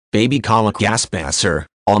Baby Colic Gaspasser,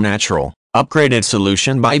 all-natural, upgraded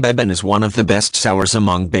solution by Beben is one of the best sellers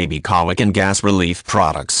among baby colic and gas relief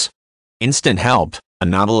products. Instant Help, a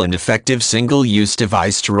novel and effective single-use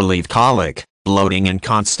device to relieve colic, bloating and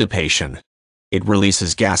constipation. It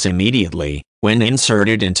releases gas immediately, when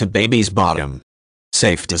inserted into baby's bottom.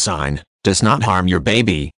 Safe design, does not harm your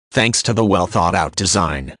baby, thanks to the well-thought-out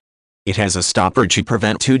design. It has a stopper to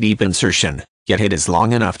prevent too deep insertion, yet it is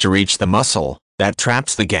long enough to reach the muscle that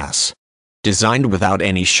traps the gas. Designed without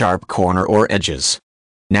any sharp corner or edges.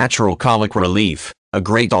 Natural colic relief, a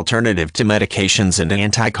great alternative to medications and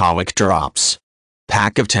anti-colic drops.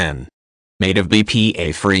 Pack of 10. Made of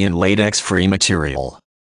BPA-free and latex-free material.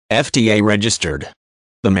 FDA registered.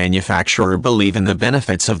 The manufacturer believes in the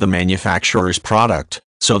benefits of the manufacturer's product,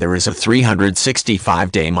 so there is a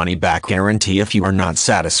 365-day money-back guarantee if you are not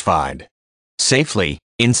satisfied. Safely,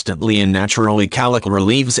 instantly and naturally colic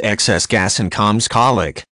relieves excess gas and calms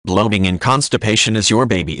colic, bloating and constipation. Is your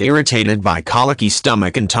baby irritated by colicky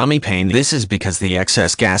stomach and tummy pain? This is because the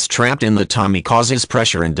excess gas trapped in the tummy causes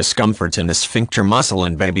pressure and discomfort in the sphincter muscle,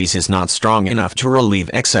 and babies is not strong enough to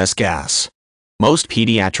relieve excess gas. Most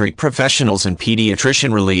pediatric professionals and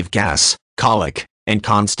pediatrician relieve gas, colic, and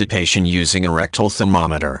constipation using a rectal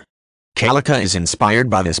thermometer. Colica is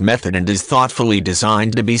inspired by this method and is thoughtfully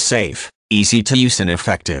designed to be safe, easy to use and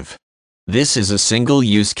effective. This is a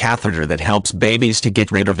single-use catheter that helps babies to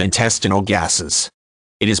get rid of intestinal gases.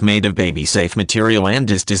 It is made of baby-safe material and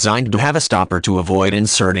is designed to have a stopper to avoid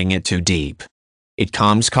inserting it too deep. It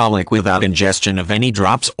calms colic without ingestion of any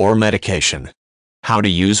drops or medication. How to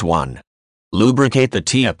use one. Lubricate the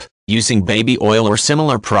tip, using baby oil or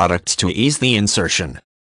similar products to ease the insertion.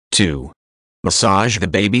 2. Massage the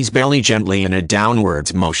baby's belly gently in a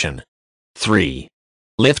downwards motion. 3.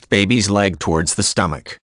 Lift baby's leg towards the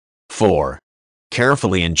stomach. 4.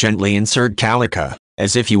 Carefully and gently insert colica,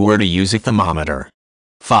 as if you were to use a thermometer.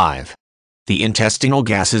 5. The intestinal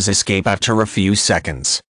gases escape after a few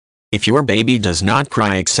seconds. If your baby does not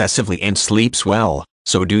cry excessively and sleeps well,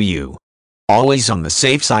 so do you. Always on the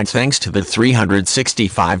safe side thanks to the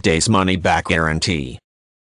 365 days money-back guarantee.